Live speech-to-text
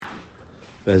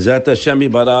Bezat Hashem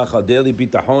Yibarach, our daily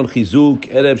bitachon, chizuk,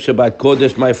 Erev Shabbat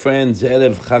Kodesh, my friends,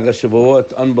 Erev Chag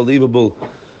HaShavuot, unbelievable.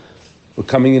 We're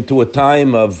coming into a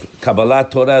time of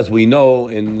Kabbalat Torah, as we know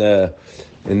in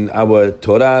our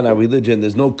Torah and our religion.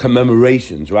 There's no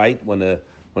commemorations, right? When a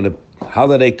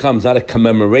holiday comes, not a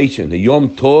commemoration. The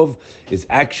Yom Tov is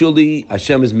actually,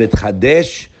 Hashem is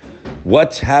mitchadesh.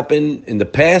 What's happened in the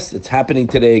past, it's happening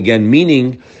today again,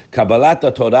 meaning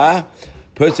Kabbalat Torah,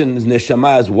 person's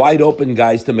neshama is wide open,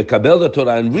 guys, to mekabel the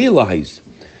Torah and realize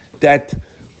that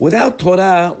without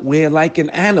Torah, we're like an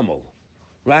animal,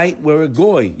 right? We're a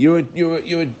goy. You're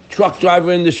a truck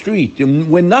driver in the street.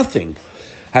 We're nothing.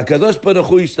 HaKadosh Baruch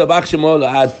Hu Yishtabach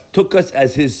Shemo took us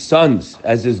as His sons,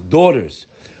 as His daughters.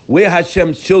 We're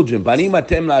Hashem's children. Banim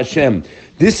atem laHashem.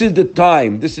 This is the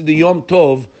time. This is the Yom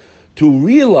Tov to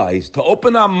realize, to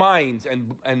open our minds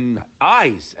and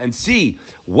eyes and see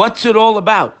what's it all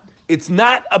about. It's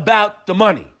not about the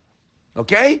money.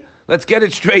 Okay? Let's get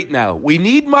it straight now. We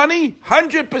need money?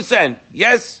 100%.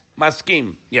 Yes?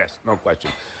 Maskim. Yes, no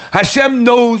question. Hashem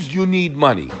knows you need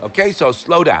money. Okay? So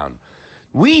slow down.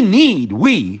 We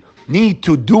need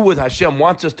to do what Hashem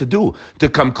wants us to do, to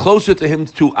come closer to Him,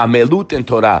 to amelut and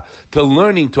Torah, to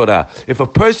learning Torah. If a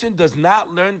person does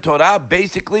not learn Torah,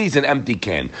 basically he's an empty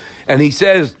can. And he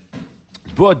says,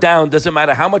 brought down, doesn't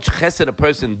matter how much chesed a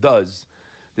person does.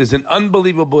 There's an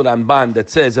unbelievable Ramban that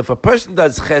says, if a person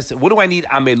does chesed, what do I need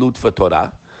amelut for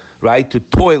Torah? Right? To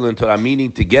toil in Torah,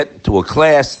 meaning to get to a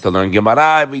class, to learn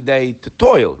Gemara every day, to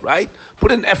toil, right?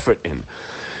 Put an effort in.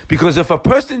 Because if a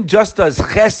person just does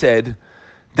chesed,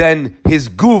 then his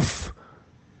goof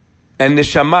and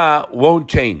neshama won't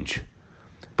change.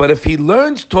 But if he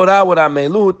learns Torah with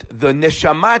amelut, the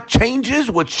neshama changes,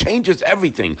 which changes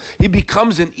everything. He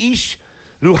becomes an ish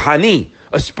ruhani,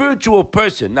 a spiritual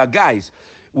person. Now guys,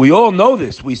 we all know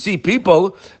this. We see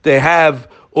people, they have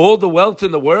all the wealth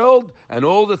in the world and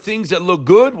all the things that look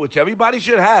good, which everybody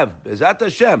should have. Bezat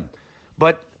Hashem.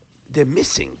 But they're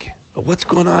missing. What's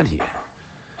going on here?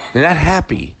 They're not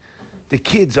happy. The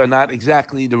kids are not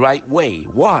exactly the right way.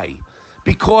 Why?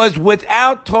 Because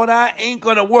without Torah, ain't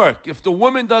going to work. If the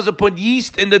woman doesn't put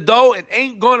yeast in the dough, it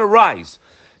ain't going to rise.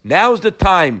 Now's the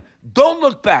time. Don't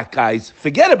look back, guys.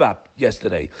 Forget about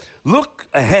yesterday. Look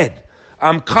ahead.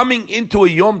 I'm coming into a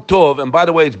Yom Tov, and by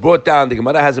the way, it's brought down, the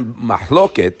Gemara has a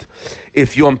mahloket,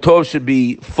 if Yom Tov should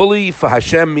be fully for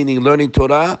Hashem, meaning learning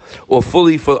Torah, or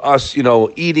fully for us,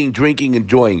 eating, drinking,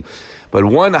 enjoying. But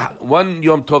one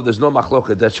Yom Tov, there's no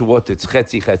machloket, that's what it's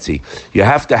chetzi. You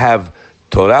have to have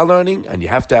Torah learning, and you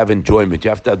have to have enjoyment. You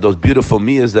have to have those beautiful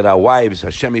meals that our wives,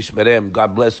 Hashem Yishmerem,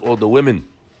 God bless all the women,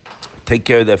 take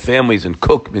care of their families and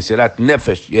cook, misirat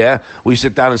nefesh, yeah? We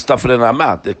sit down and stuff it in our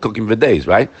mouth. They're cooking for days,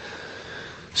 right?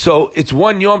 So it's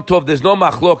one Yom Tov, there's no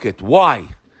machloket. Why?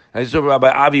 As Rabbi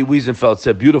Avi Wiesenfeld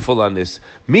said, beautiful on this.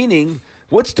 Meaning,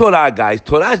 what's Torah, guys?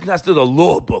 Torah is not still a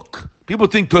law book. People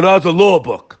think Torah is a law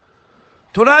book.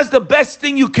 Torah is the best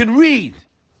thing you can read.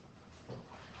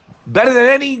 Better than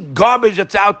any garbage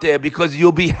that's out there, because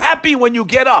you'll be happy when you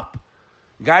get up.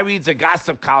 A guy reads a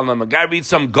gossip column, a guy reads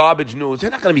some garbage news.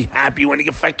 You're not going to be happy when you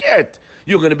get fakert.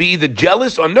 You're going to be either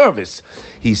jealous or nervous.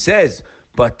 He says,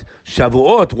 but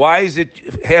Shavuot, why is it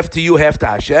half to you, half to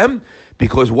Hashem?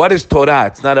 Because what is Torah?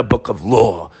 It's not a book of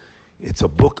law. It's a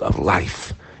book of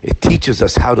life. It teaches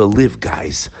us how to live,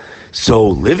 guys. So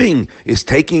living is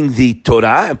taking the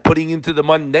Torah and putting into the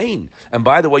mundane. And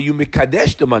by the way, you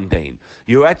mikadesh the mundane.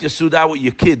 You're at your Sudah with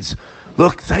your kids.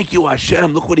 Look, thank you,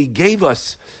 Hashem. Look what He gave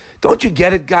us. Don't you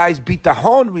get it, guys?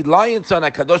 Bitachon, reliance on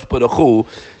HaKadosh Baruch Hu.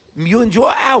 You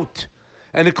enjoy out.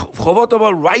 And the Chovot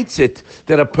HaLevavot writes it,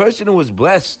 that a person who is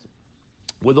blessed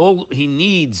with all he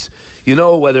needs,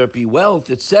 whether it be wealth,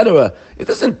 etc., it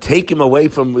doesn't take him away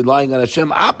from relying on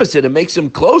Hashem. Opposite, it makes him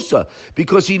closer,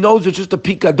 because he knows it's just a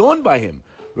pikadon by him,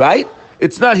 right?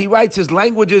 It's not, he writes, his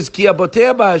language is, Ki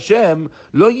aboter b'Hashem,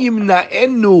 lo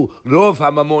yimna'enu rov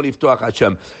hamamon iftoach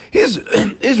Hashem.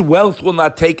 His wealth will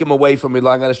not take him away from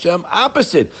relying on Hashem.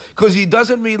 Opposite, because he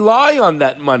doesn't rely on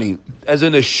that money as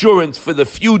an assurance for the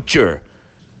future.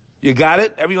 You got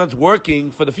it? Everyone's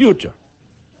working for the future.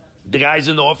 The guy's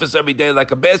in the office every day like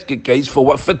a basket case for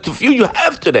what for the few you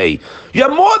have today. You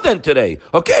have more than today.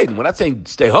 Okay, we're not saying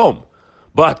stay home.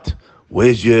 But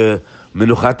where's your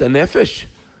menuchat nefesh?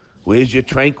 Where's your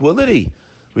tranquility?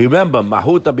 Remember,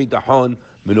 mahut bitachon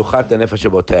menuchat nefesh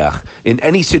aboteach. In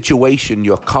any situation,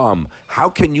 you're calm. How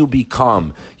can you be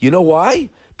calm? You know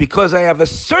why? Because I have a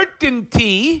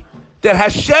certainty that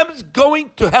Hashem's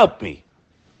going to help me.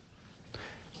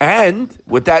 And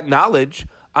with that knowledge,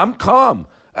 I'm calm.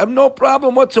 I have no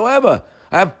problem whatsoever.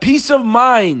 I have peace of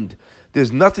mind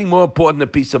There's nothing more important than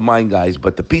peace of mind, guys.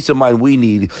 But the peace of mind we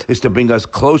need is to bring us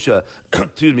closer,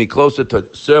 closer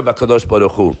to serve HaKadosh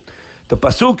Baruch Hu. The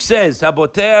pasuk says,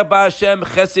 "Haboter ba'Hashem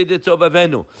chesed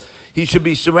etzovavenu." He should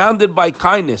be surrounded by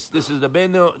kindness. This is the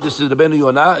Benu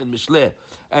Yonah in Mishleh.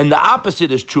 And the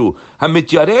opposite is true.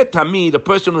 Hamityareh tamid, the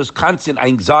person who's constant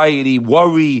anxiety,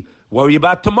 worry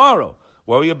about tomorrow,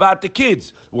 worry about the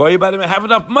kids, worry about him have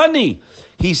enough money.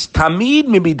 He's tamid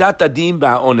mimidat adim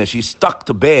ba'onesh. He's stuck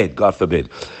to bad, God forbid.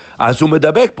 Azu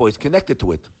medabek bo, he's connected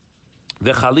to it.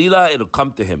 The Chalila, it'll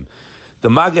come to him. The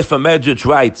Maggid from Medrash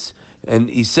writes,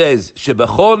 and he says,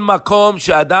 "Shebechol makom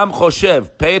she'adam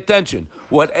choshev." Pay attention.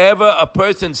 Whatever a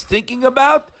person's thinking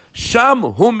about, sham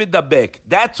hu midabek.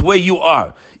 That's where you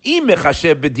are. Im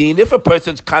mechashev bedin. If a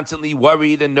person's constantly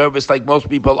worried and nervous, like most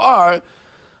people are,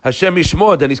 Hashem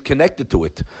yishmor, then he's connected to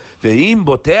it. Ve'im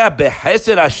boteah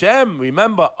behesed Hashem.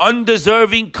 Remember,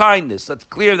 undeserving kindness. Let's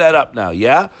clear that up now.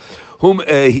 Yeah,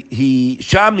 he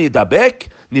sham nidabek.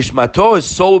 Nishmato, his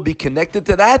soul will be connected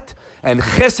to that, and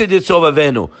chesed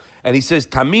yitzovavenu. And he says,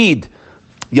 Tamid,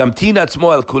 yamtin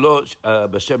atzmo al kulo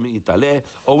b'shem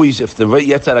yitaleh. Always, if the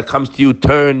Yetzirah comes to you,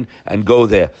 turn and go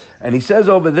there. And he says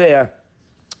over there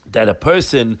that a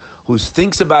person who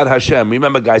thinks about Hashem,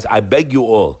 remember guys, I beg you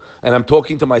all, and I'm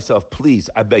talking to myself, please,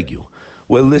 I beg you.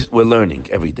 We're learning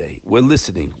every day. We're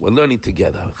listening. We're learning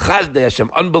together. Chaz de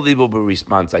Hashem, unbelievable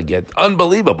response I get.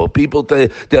 Unbelievable. People,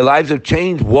 their lives have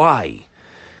changed. Why?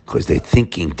 Because they're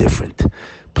thinking different.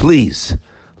 Please,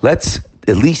 let's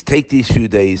at least take these few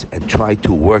days and try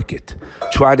to work it.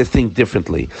 Try to think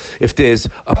differently. If there's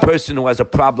a person who has a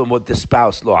problem with the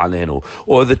spouse, lo alenu,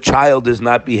 or the child is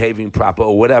not behaving proper,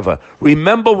 or whatever,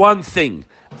 remember one thing.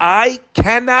 I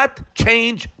cannot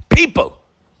change people.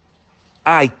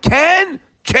 I can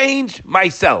change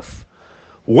myself.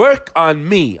 Work on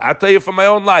me. I'll tell you from my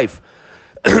own life.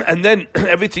 And then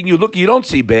everything you don't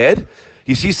see bad.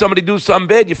 You see somebody do something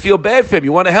bad, you feel bad for him.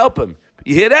 You want to help him.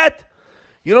 You hear that?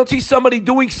 You don't see somebody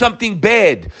doing something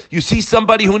bad. You see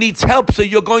somebody who needs help, so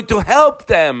you're going to help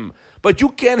them. But you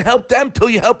can't help them till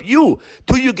you help you,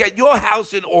 till you get your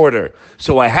house in order.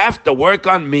 So I have to work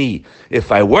on me.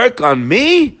 If I work on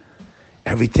me,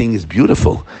 everything is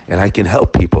beautiful, and I can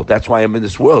help people. That's why I'm in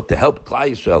this world, to help Klal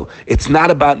Yisrael. It's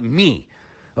not about me.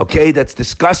 Okay? That's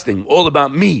disgusting. All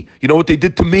about me. You know what they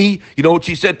did to me? You know what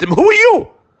she said to me? Who are you?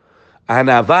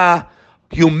 Anava,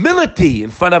 humility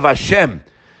in front of Hashem.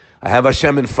 I have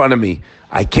Hashem in front of me.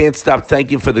 I can't stop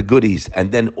thanking for the goodies.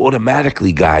 And then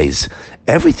automatically, guys,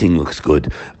 everything looks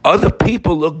good. Other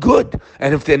people look good.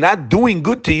 And if they're not doing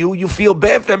good to you, you feel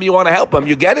bad for them. You want to help them.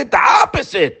 You get it? The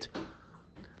opposite.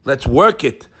 Let's work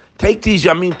it. Take these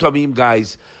Yamim Tovim,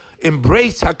 guys.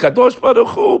 Embrace HaKadosh Baruch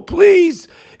Hu, please.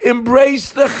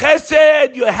 Embrace the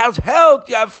chesed. You have health,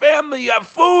 you have family, you have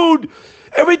food.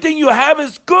 Everything you have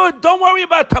is good. Don't worry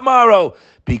about tomorrow.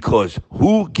 Because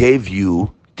who gave you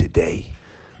today?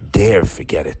 Dare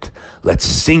forget it. Let's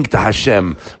sing to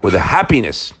Hashem with a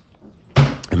happiness.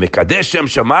 And Mekadesh Shem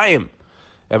Shamayim.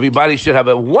 Everybody should have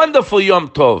a wonderful Yom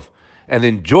Tov and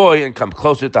enjoy and come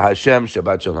closer to Hashem.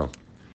 Shabbat Shalom.